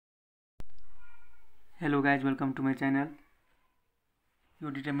Hello guys, welcome to my channel. यो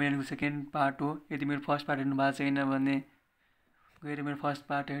determinant को second part हो। यदि मेरो फर्स्ट पार्ट हेर्नु भएको छैन भने गएर मेरो फर्स्ट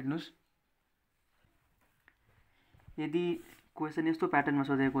पार्ट हेर्नुस्। यदि क्वेशन यस्तो प्याटर्नमा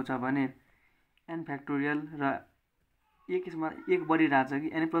सोधेको छ भने n फ्याक्टोरियल र एक बढिरहेछ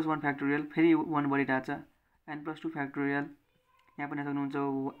कि n+1 फ्याक्टोरियल फेरि 1 बढिरहेछ, n+2 फ्याक्टोरियल यहाँ पनि सक्नुहुन्छ,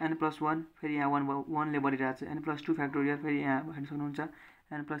 n+1 फेरि यहाँ 1 ले बढिरहेछ, n+2 फ्याक्टोरियल फेरि यहाँ हेर्न सक्नुहुन्छ,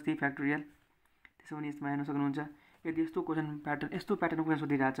 n+3 फ्याक्टोरियल त्यसो भने यसमा हेर्न सक्नुहुन्छ। यदि यस्तो क्वेशन प्याटर्न क्वेशन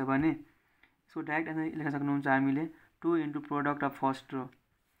सोधिरहेछ भने यसको डाइरेक्ट आन्सर लेख्न सक्नुहुन्छ हामीले 2 into product of first row,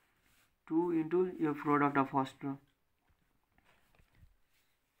 2 into यो प्रोडक्ट अफ फर्स्ट रो।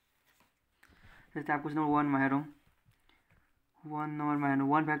 जस्तै अब क्वेशन नम्बर 1 मा हेरौँ। 1 नम्बरमा हेर्नु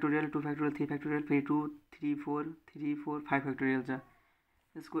 1 फ्याक्टोरियल 2 फ्याक्टोरियल 3 फ्याक्टोरियल फेरि 2 3 4 3 4 5 फ्याक्टोरियल छ।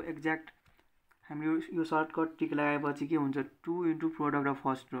 यसको एक्ज्याक्ट हामीले यो सर्टकट टिक लगाएपछि के हुन्छ, 2 into product of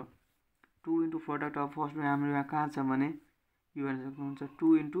first row, 2 into product of first row हाम्रो यहाँ कहाँ छ भने यो हेर्न सक्नुहुन्छ। 2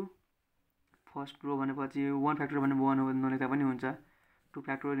 इन्टु फर्स्ट रो भनेपछि 1 फ्याक्टोरियल भने 1 हो नलेख्दा पनि हुन्छ, 2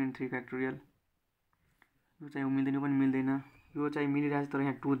 फ्याक्टोरियल एन्ड 3 फ्याक्टोरियल। यो चाहिँ मिल्दैन, पनि मिल्दैन, यो चाहिँ मिलिरहेछ तर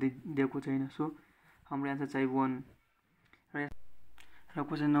यहाँ 2 दिएको छैन, सो हाम्रो एन्सर चाहिँ 1। र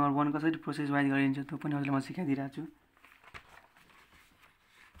क्वेसन नम्बर 1 कसरी प्रोसेस वाइज गरिन्छ त्यो पनि हजुरलाई म सिकाइदिरहेको छु।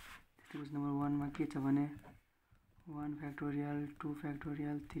 क्वेसन नम्बर 1 मा के छ भने 1 factorial 2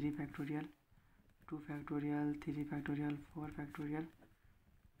 factorial 3 factorial 2 factorial 3 factorial 4 factorial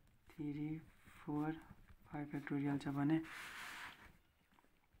 3 4 5 factorial छ भने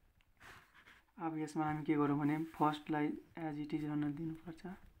अब यसमा हामी के गरौँ भने फर्स्टलाई एज इट इज रहन दिनुपर्छ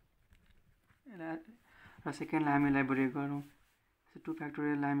र सेकेन्डलाई हामीलाई ब्रेक गरौँ। 2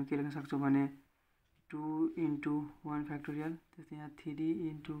 फ्याक्टोरियललाई हामी के लेख्न सक्छौँ भने 2 इन्टु 1 फ्याक्टोरियल, त्यस्तै यहाँ 3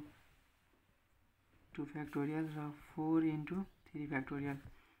 इन्टु 2 फ्याक्टोरियल र 4 इन्टु 3 फ्याक्टोरियल।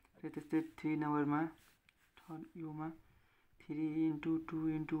 र त्यस्तै 3 नम्बरमा योमा 3 इन्टु 2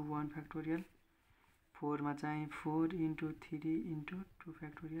 इन्टु 1 फ्याक्टोरियल, 4 मा चाहिँ 4 इन्टु 3 इन्टु 2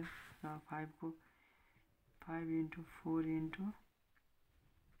 फ्याक्टोरियल र 5 को 5 इन्टु 4 इन्टु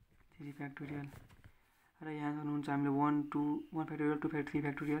 3 फ्याक्टोरियल। र यहाँ गर्नुहुन्छ हामीले 1 फ्याक्टोरियल 2 फ्याक्टोरियल 3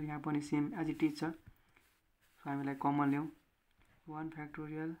 फ्याक्टोरियल, यहाँ पनि सेम एज इट इज छ, सो हामीलाई कमन ल्याउँ। 1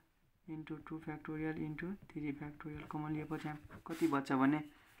 factorial into 2 factorial into 3 factorial common लिएपछि यहाँ कति बच्छ भने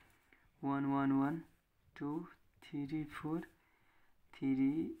 1 1 1 2 3 4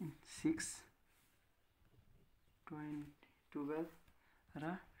 3 6 12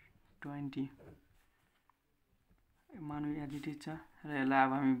 र 20 मानु एज इट इज छ। र यसलाई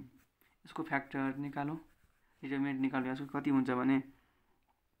अब हामी यसको फ्याक्टर निकालौँ, डिटरमिनेन्ट निकाल्यो, यसको कति हुन्छ भने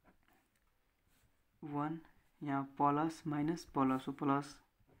 1 यहाँ प्लस माइनस प्लस हो प्लस,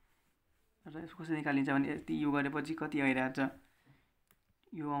 र यसको कसरी निकालिन्छ भने यति यो गरेपछि कति आइरहेछ,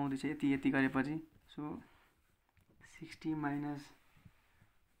 यो आउँदैछ यति गरेपछि, सो 60 माइनस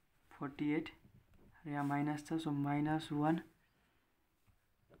 48 र यहाँ माइनस छ, सो -1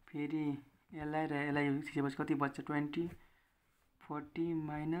 फेरि यसलाई थिचेपछि कति बच्छ 20 40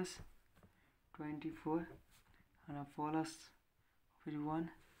 माइनस 24 र प्लस फेरि 1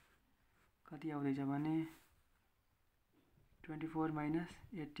 कति आउँदैछ भने 24 माइनस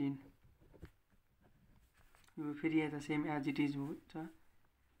 18। यो फेरि यता सेम एज इट इज हुन्छ,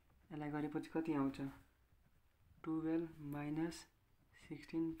 यसलाई गरेपछि कति आउँछ 12 माइनस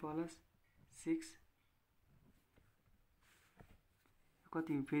 16 प्लस 6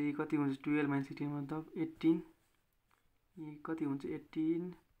 कति फेरि कति हुन्छ 12 माइनस 16 मतलब 18, कति हुन्छ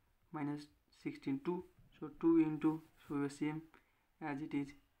 18 माइनस 16 2, सो 2 इन्टु, सो यो सेम एज इट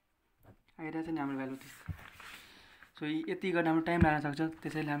इज आइरहेछ नि हाम्रो भ्यालु। सो यति गर्न हाम्रो टाइम लाग्न सक्छ,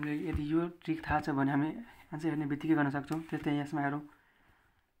 त्यसैले हामीले यदि यो ट्रिक थाहा छ भने हामी आन्सर हेर्ने बित्तिकै गर्न सक्छौँ। त्यस्तै यसमा हेरौँ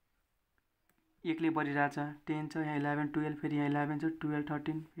 1 ले बढिरहेछ, 10 छ, यहाँ 11 12 फेरि यहाँ 11 छ, 12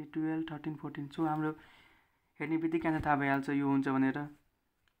 13 फेरि 12 13 14, सो हाम्रो हेर्ने बित्तिकै आन्सर थाहा भइहाल्छ यो हुन्छ भनेर।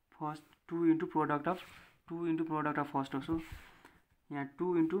 First 2 into product of first हो, सो यहाँ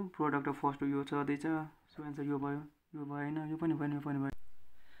 2 इन्टु प्रोडक्ट अफ फर्स्ट हो, यो छँदैछ, सो एन्सर यो भयो, यो भएन, यो पनि भएन, यो पनि भयो।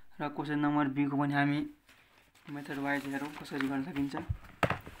 र क्वेसन नम्बर बी को पनि हामी मेथड वाइज हेरौँ कसरी गर्न सकिन्छ।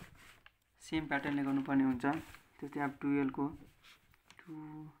 सेम प्याटर्नले गर्नुपर्ने हुन्छ। त्यस्तै अब 12 को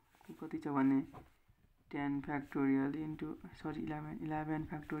कति छ भने 10 factorial into 11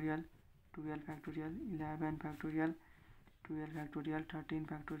 factorial 12 factorial 11 factorial 12 factorial 13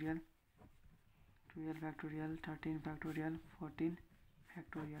 factorial 12 factorial 13 factorial 14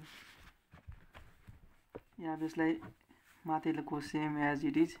 factorial. यहाँ यसलाई माथिल्लोको same as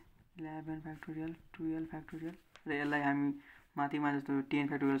it is 11 factorial 12 factorial र यसलाई हामी माथिमा जस्तो 10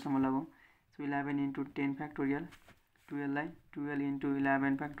 फ्याक्टोरियलसम्म लगाउँ। सो 11 इन्टु 10 फ्याक्टोरियल 12 लाई 12 इन्टु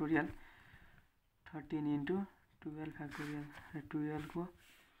 11 फ्याक्टोरियल 13 into 12 factorial र 12 को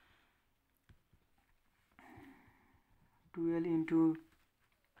 12 into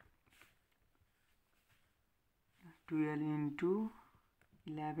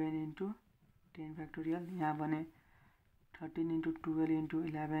 11 into 10 factorial यहाँ भने 13 into 12 into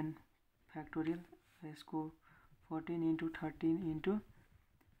 11 factorial र यसको 14 into 13 into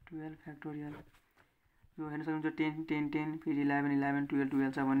 12 factorial यो हेर्न सक्नुहुन्छ 10 10 10 फेरि 11 11 12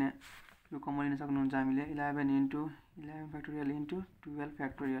 12 छ भने यो कमन लिन सक्नुहुन्छ हामीले 11 into 11 factorial into 12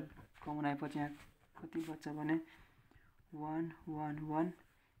 factorial common आएपछि यहाँ कति बच्छ भने 1 1 1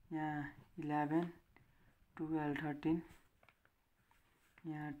 यहाँ 11 12 13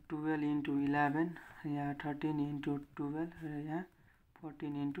 यहाँ 12 into 11 यहाँ 13 into 12 र यहाँ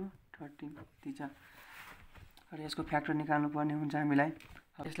 14 into 13 यति छ र यसको फ्याक्टर निकाल्नु पर्ने हुन्छ हामीलाई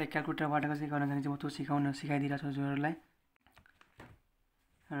यसलाई क्याल्कुलेटरबाट कसरी गर्न जान्छ म त्यो सिकाइदिरहेको छु हजुरहरूलाई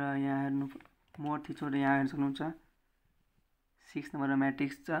र यहाँ हेर्नु मोड थिचोड यहाँ हेर्न सक्नुहुन्छ 6 नम्बरमा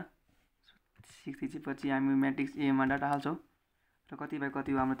म्याट्रिक्स छ 6 थिचेपछि हामी म्याट्रिक्स ए मा डाटा हाल्छौँ र कति बाइ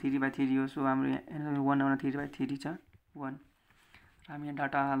कति हो हाम्रो 3/3 हो सो हाम्रो यहाँ 1 नम्बरमा 3/3 छ 1 र हामी यहाँ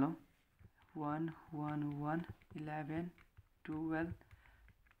डाटा हालौँ 1 1 1 11 12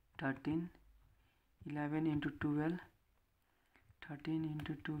 13 11 into 12 13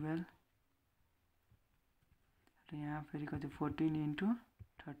 into 12 र यहाँ फेरि कति 14 into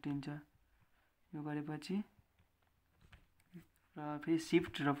 13 छ यो गरेपछि र फेरि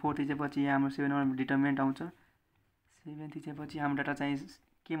शिफ्ट र 4 थिचेपछि यहाँ हाम्रो 7 नम्बरमा डिटरमिनेन्ट आउँछ 7 थिचेपछि हाम्रो डाटा चाहिँ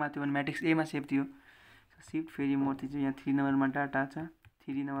केमा थियो भने म्याट्रिक्स ए मा सेभ थियो शिफ्ट फेरि मोड थिच्यो यहाँ 3 नम्बरमा डाटा छ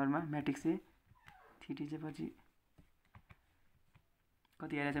 3 नम्बरमा म्याट्रिक्स ए 3 थिचेपछि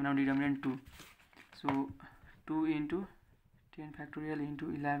कति आइरहेछ भने determinant 2 so 2 into 10 factorial into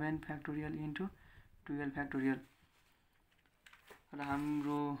 11 factorial into 12 factorial र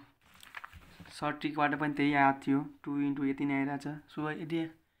हाम्रो सर्ट ट्रिकबाट पनि त्यही आएको थियो 2 into यति नै आइरहेछ सो यदि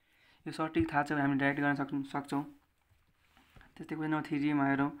यो सर्ट ट्रिक थाहा छ भने हामी डाइरेक्ट गर्न सक्छौँ त्यस्तै क्वेसन नम्बर 3 मा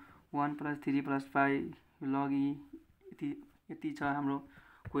हेरौँ 1 + 3 + 5 log e यति छ हाम्रो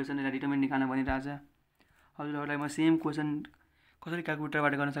क्वेसन यसलाई डिटरमिनेन्ट निकाल्न भनिरहेछ हजुरहरूलाई म सेम क्वेसन कसरी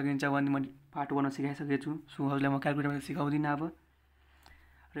क्याल्कुलेटरबाट गर्न सकिन्छ भन्ने मैले पार्ट 1 मा सिकाइसकेको छु सो हजुरलाई म क्याल्कुलेटरबाट सिकाउँदिनँ अब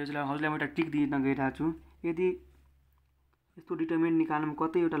र यसलाई हजुरलाई म एउटा ट्रिक दिन गइरहेको छु यदि यस्तो डिटरमिनेन्ट निकाल्नुमा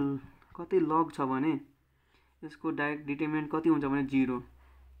कतै लग छ भने यसको डाइरेक्ट डिटरमिनेन्ट कति हुन्छ भने 0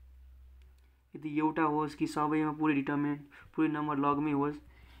 यदि एउटा होस् कि सबैमा पुरै डिटरमिनेन्ट पुरै नम्बर लगमै होस्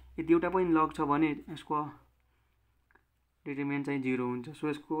यदि एउटा पनि लग छ भने यसको डिटरमिनेन्ट चाहिँ 0 हुन्छ सो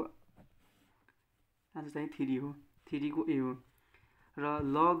यसको आन्सर चाहिँ 3 हो 3 को ए हो र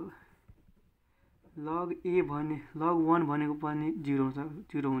लग ए भने लग 1 भनेको पनि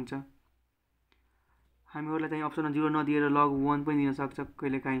 0 हुन्छ हामीहरूलाई चाहिँ अप्सनमा 0 नदिएर लग 1 पनि दिन सक्छ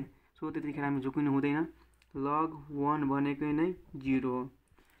कहिलेकाहीँ सो त्यतिखेर हामी झुकिनु हुँदैन लग 1 भनेकै नै 0 हो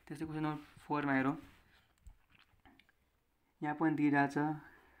त्यस्तै क्वेसन नम्बर 4 मा हेरौँ यहाँ पनि दिइरहेछ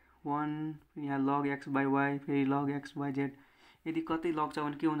 1 यहाँ log x/y फेरि log x/z यदि कतै लग छ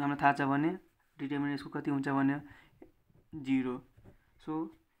भने के हुन्छ हामीलाई थाहा छ भने डिटरमिनेन्ट यसको कति हुन्छ भने 0 सो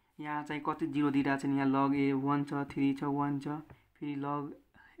यहाँ चाहिँ कति 0 दिइरहेछ नि यहाँ log a 1 छ 3 छ 1 छ फेरि log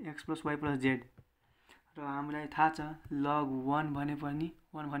x + y + z र हामीलाई थाहा छ log 1 भने पनि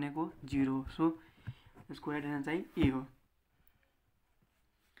 1 भनेको 0 सो यसको राइट आन्सर चाहिँ ए हो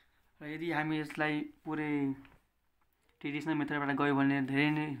र यदि हामी यसलाई पुरै ट्रेडिसनल मेथडबाट गयो भने धेरै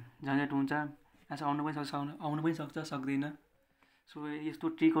नै झन्झट हुन्छ आन्सर आउनु पनि सक्छ सक्दैन सो यस्तो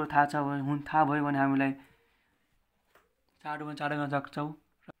ट्रिकहरू थाहा भयो भने हामीलाई चाँडो गर्न सक्छौँ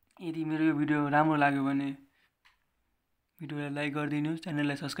यदि मेरो यो भिडियो राम्रो लाग्यो भने भिडियोलाई लाइक गरिदिनुहोस्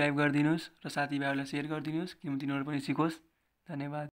च्यानललाई सब्स्क्राइब गरिदिनुहोस् र साथीभाइहरूलाई सेयर गरिदिनुहोस् किनभने तिनीहरू पनि सिकोस् धन्यवाद